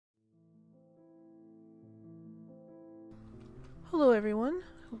Hello everyone,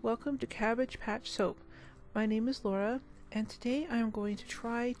 welcome to Cabbage Patch Soap. My name is Laura, and today I am going to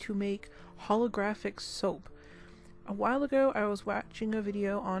try to make holographic soap. A while ago I was watching a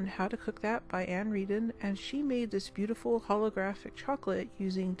video on how to cook that by Ann Reedon, and she made this beautiful holographic chocolate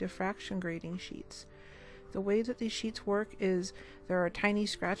using diffraction grating sheets. The way that these sheets work is there are tiny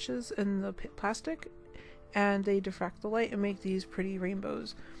scratches in the plastic, and they diffract the light and make these pretty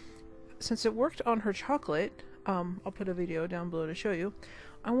rainbows. Since it worked on her chocolate, I'll put a video down below to show you,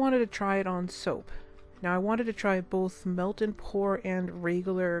 I wanted to try it on soap. Now I wanted to try both melt and pour and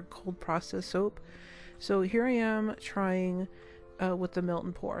regular cold process soap. So here I am trying with the melt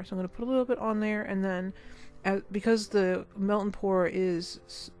and pour. So I'm going to put a little bit on there, and then because the melt and pour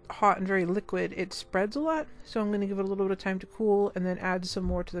is hot and very liquid, it spreads a lot. So I'm going to give it a little bit of time to cool and then add some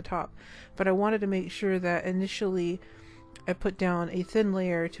more to the top. But I wanted to make sure that initially I put down a thin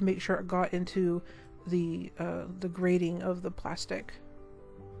layer to make sure it got into the grating of the plastic.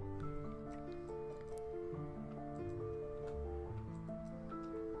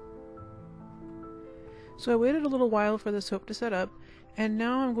 So I waited a little while for the soap to set up, and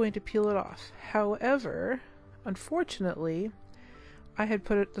now I'm going to peel it off. However, unfortunately, I had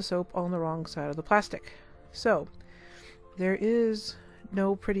put the soap on the wrong side of the plastic. So there is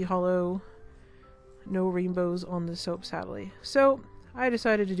no pretty hollow, no rainbows on the soap, sadly. So I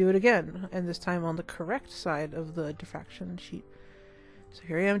decided to do it again, and this time on the correct side of the diffraction sheet. So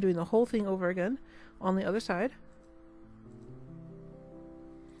here I am doing the whole thing over again on the other side.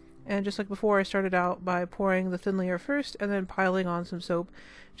 And just like before, I started out by pouring the thin layer first and then piling on some soap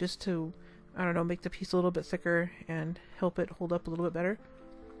just to, I don't know, make the piece a little bit thicker and help it hold up a little bit better.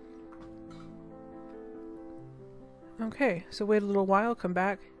 Okay, so wait a little while, come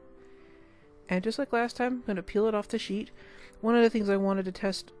back. And just like last time, I'm going to peel it off the sheet. One of the things I wanted to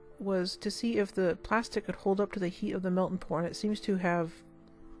test was to see if the plastic could hold up to the heat of the melt and pour, and it seems to have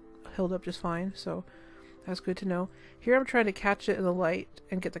held up just fine, so that's good to know. Here I'm trying to catch it in the light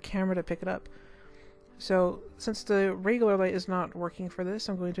and get the camera to pick it up. So since the regular light is not working for this,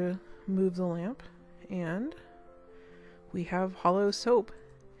 I'm going to move the lamp, and we have hollow soap.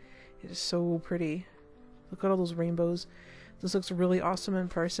 It is so pretty. Look at all those rainbows. This looks really awesome in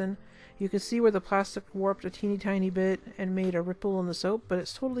person. You can see where the plastic warped a teeny tiny bit and made a ripple in the soap, but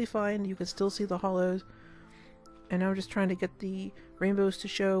it's totally fine. You can still see the hollows. And I'm just trying to get the rainbows to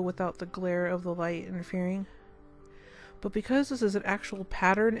show without the glare of the light interfering. But because this is an actual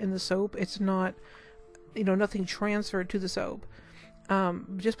pattern in the soap, it's not, nothing transferred to the soap.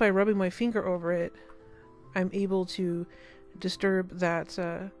 Just by rubbing my finger over it, I'm able to disturb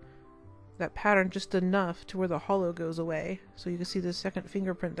that pattern just enough to where the hollow goes away. So you can see the second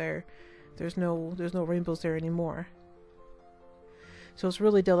fingerprint there. There's no rainbows there anymore. So it's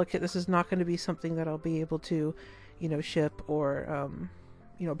really delicate. This is not going to be something that I'll be able to, ship or,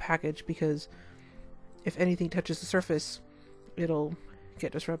 package, because if anything touches the surface, it'll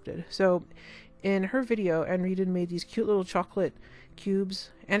get disrupted. So in her video, Ann Reedon made these cute little chocolate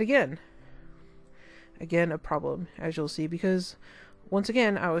cubes. And again, a problem, as you'll see, because once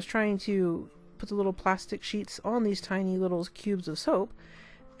again, I was trying to put the little plastic sheets on these tiny little cubes of soap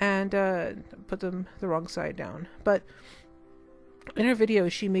and put them the wrong side down. But in her video,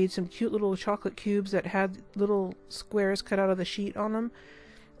 she made some cute little chocolate cubes that had little squares cut out of the sheet on them,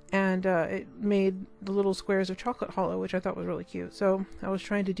 and it made the little squares of chocolate hollow, which I thought was really cute. So I was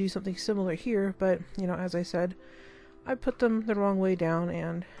trying to do something similar here, but, as I said, I put them the wrong way down,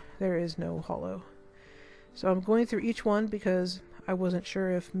 and there is no hollow. So I'm going through each one because I wasn't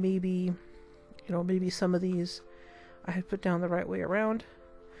sure if maybe some of these I had put down the right way around.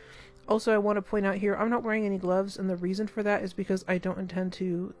 Also, I want to point out here, I'm not wearing any gloves, and the reason for that is because I don't intend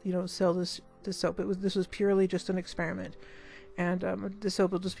to, sell this soap. This was purely just an experiment, and the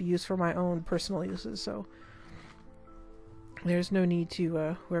soap will just be used for my own personal uses, so there's no need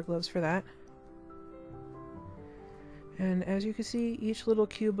to wear gloves for that. And as you can see, each little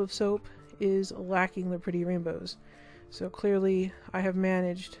cube of soap is lacking the pretty rainbows. So clearly, I have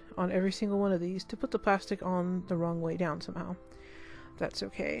managed on every single one of these to put the plastic on the wrong way down somehow. That's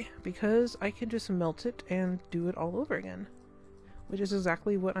okay, because I can just melt it and do it all over again, which is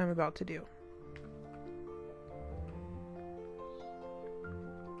exactly what I'm about to do.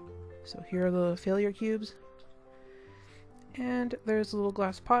 So here are the failure cubes, and there's a little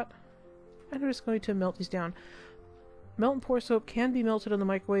glass pot, and I'm just going to melt these down. Melt and pour soap can be melted in the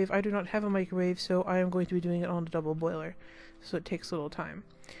microwave. I do not have a microwave, so I am going to be doing it on a double boiler, so it takes a little time.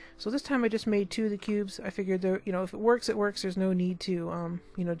 So this time I just made 2 of the cubes. I figured there, if it works, it works. There's no need to,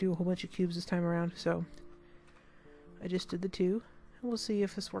 do a whole bunch of cubes this time around. So I just did the 2, and we'll see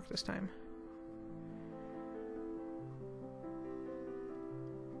if this worked this time.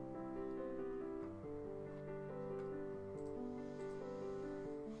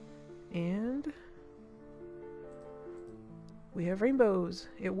 have rainbows.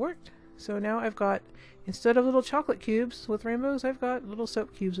 It worked. So now I've got, instead of little chocolate cubes with rainbows, I've got little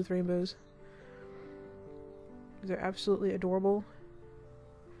soap cubes with rainbows. They're absolutely adorable.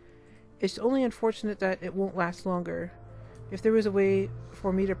 It's only unfortunate that it won't last longer. If there was a way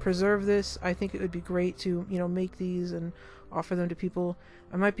for me to preserve this, I think it would be great to, you know, make these and offer them to people.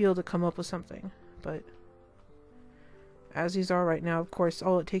 I might be able to come up with something, but as these are right now, of course,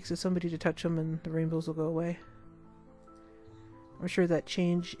 all it takes is somebody to touch them and the rainbows will go away. I'm sure that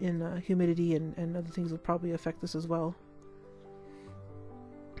change in humidity and other things will probably affect this as well.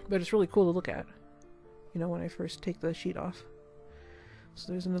 But it's really cool to look at, you know, when I first take the sheet off.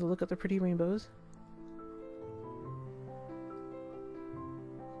 So there's another look at the pretty rainbows.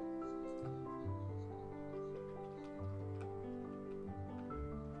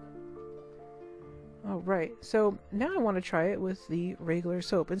 Alright, so now I want to try it with the regular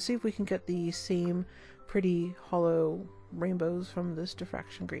soap and see if we can get the same pretty hollow rainbows from this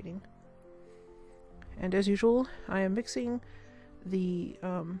diffraction grating. And as usual, I am mixing the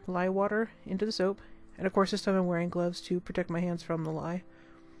lye water into the soap, and of course this time I'm wearing gloves to protect my hands from the lye.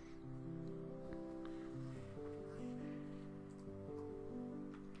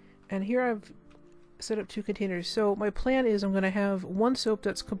 And here I've set up 2 containers. So my plan is I'm going to have one soap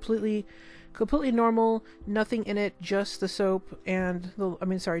that's completely normal, nothing in it, just the soap and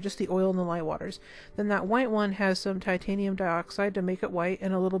just the oil and the lye waters. Then that white one has some titanium dioxide to make it white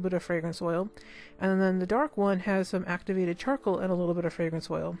and a little bit of fragrance oil. And then the dark one has some activated charcoal and a little bit of fragrance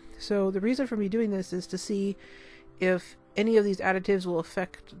oil. So the reason for me doing this is to see if any of these additives will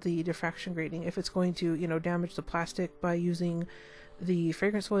affect the diffraction grating, if it's going to, you know, damage the plastic by using the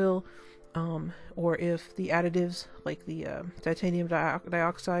fragrance oil, or if the additives like the titanium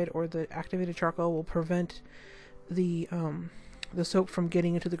dioxide or the activated charcoal will prevent the soap from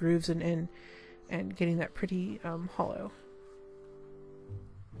getting into the grooves and getting that pretty hollow.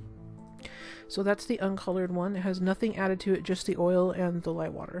 So that's the uncolored one. It has nothing added to it, just the oil and the lye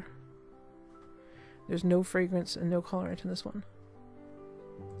water. There's no fragrance and no colorant in this one.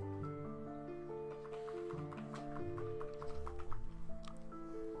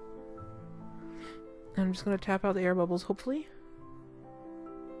 I'm just going to tap out the air bubbles, hopefully.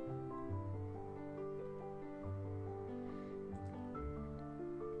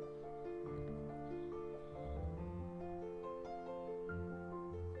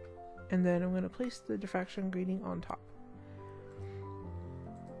 And then I'm going to place the diffraction grating on top.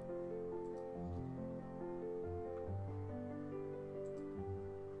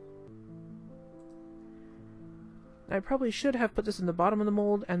 I probably should have put this in the bottom of the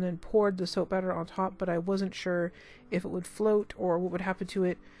mold and then poured the soap batter on top, but I wasn't sure if it would float or what would happen to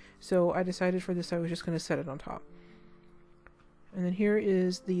it, so I decided for this I was just going to set it on top. And then here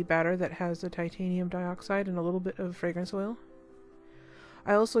is the batter that has the titanium dioxide and a little bit of fragrance oil.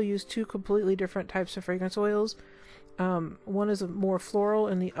 I also used 2 completely different types of fragrance oils. One is more floral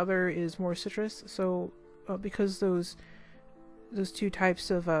and the other is more citrus, so because those 2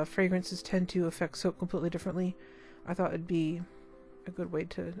 types of fragrances tend to affect soap completely differently, I thought it'd be a good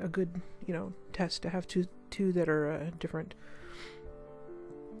you know, test to have two that are different.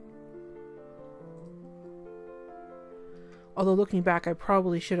 Although looking back, I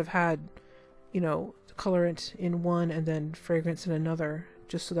probably should have had, you know, colorant in one and then fragrance in another,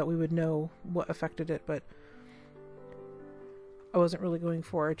 just so that we would know what affected it, but I wasn't really going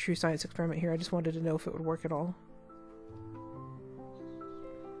for a true science experiment here. I just wanted to know if it would work at all.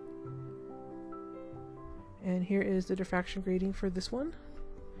 And here is the diffraction grating for this one.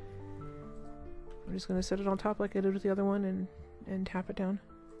 I'm just going to set it on top like I did with the other one and tap it down.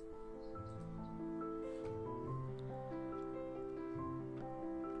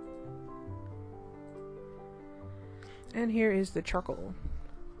 And here is the charcoal.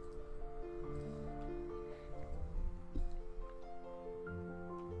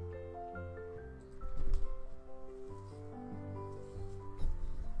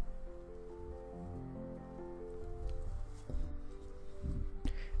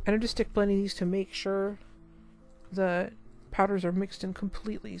 And I just stick blending these to make sure the powders are mixed in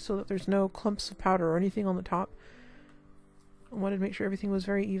completely so that there's no clumps of powder or anything on the top. I wanted to make sure everything was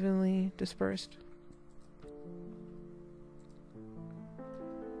very evenly dispersed.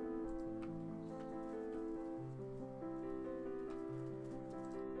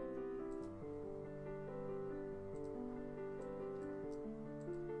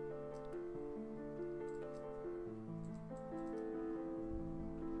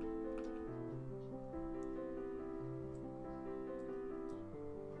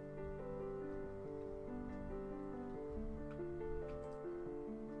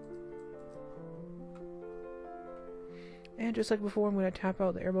 And just like before, I'm going to tap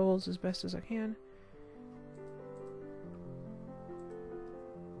out the air bubbles as best as I can.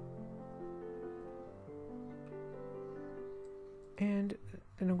 And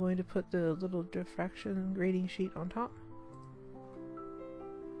then I'm going to put the little diffraction grating sheet on top.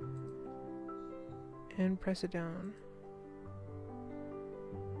 And press it down.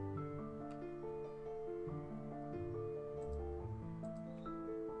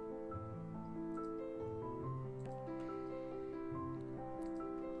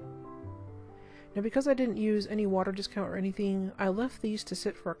 Now, because I didn't use any water discount or anything, I left these to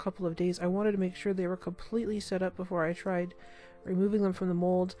sit for a couple of days. I wanted to make sure they were completely set up before I tried removing them from the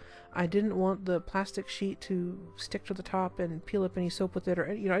mold. I didn't want the plastic sheet to stick to the top and peel up any soap with it, or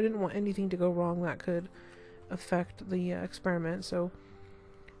I didn't want anything to go wrong that could affect the experiment. So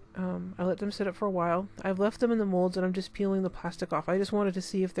I let them sit up for a while. I've left them in the molds and I'm just peeling the plastic off. I just wanted to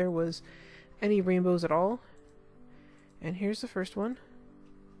see if there was any rainbows at all. And here's the first one.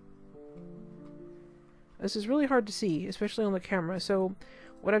 This is really hard to see, especially on the camera, so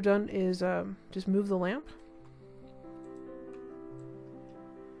what I've done is just move the lamp.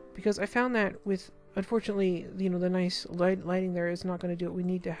 Because I found that with, unfortunately, the nice lighting there is not going to do it. We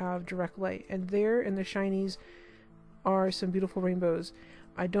need to have direct light. And there in the shinies are some beautiful rainbows.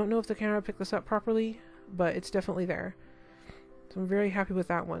 I don't know if the camera picked this up properly, but it's definitely there. So I'm very happy with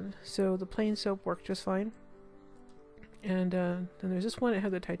that one. So the plain soap worked just fine. And then there's this one, it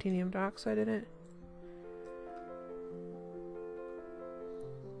had the titanium dioxide in it.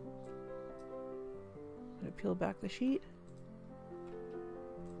 Peel back the sheet,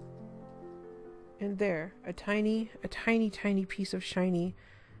 and there, a tiny piece of shiny,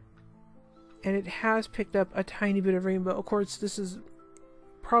 and it has picked up a tiny bit of rainbow. Of course, this is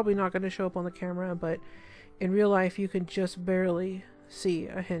probably not going to show up on the camera, but in real life you can just barely see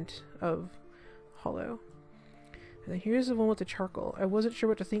a hint of holo. And then here's the one with the charcoal. I wasn't sure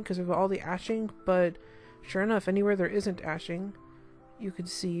what to think because of all the ashing, but sure enough, anywhere there isn't ashing, you could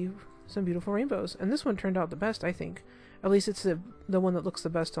see some beautiful rainbows. And this one turned out the best, I think. At least it's the one that looks the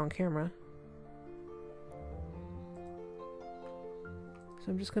best on camera.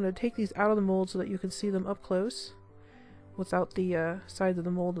 So I'm just going to take these out of the mold so that you can see them up close without the sides of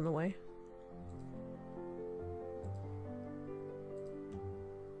the mold in the way.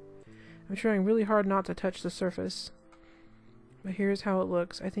 I'm trying really hard not to touch the surface. But here's how it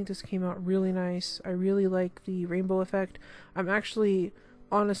looks. I think this came out really nice. I really like the rainbow effect. I'm actually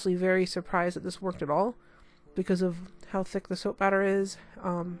honestly very surprised that this worked at all because of how thick the soap batter is.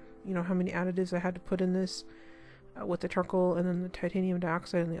 You know, how many additives I had to put in this with the charcoal and then the titanium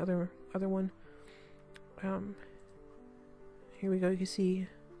dioxide and the other one. Here we go. You can see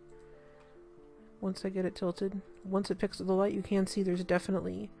once I get it tilted, once it picks up the light, you can see there's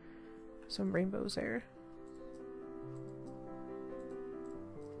definitely some rainbows there.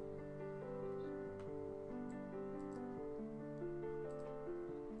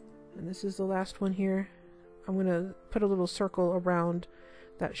 And this is the last one here. I'm going to put a little circle around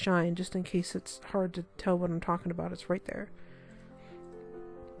that shine just in case it's hard to tell what I'm talking about. It's right there.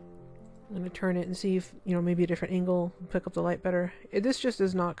 I'm going to turn it and see if, maybe a different angle will pick up the light better. This just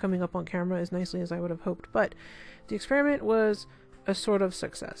is not coming up on camera as nicely as I would have hoped, but the experiment was a sort of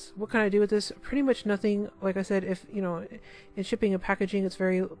success. What can I do with this? Pretty much nothing. Like I said, if, in shipping and packaging, it's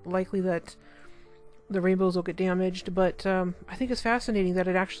very likely that the rainbows will get damaged, but I think it's fascinating that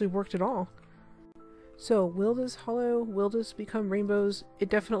it actually worked at all. So will this become rainbows? It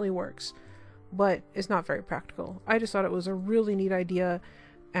definitely works, but it's not very practical. I just thought it was a really neat idea,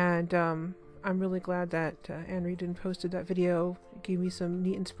 and I'm really glad that Anne Reed posted that video. It gave me some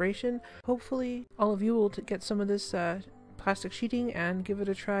neat inspiration. Hopefully all of you will get some of this plastic sheeting and give it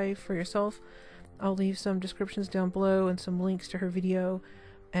a try for yourself. I'll leave some descriptions down below and some links to her video.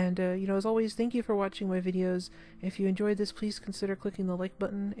 And, as always, thank you for watching my videos. If you enjoyed this, please consider clicking the like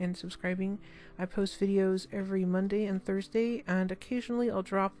button and subscribing. I post videos every Monday and Thursday, and occasionally I'll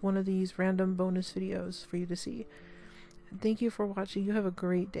drop one of these random bonus videos for you to see. Thank you for watching. You have a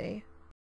great day.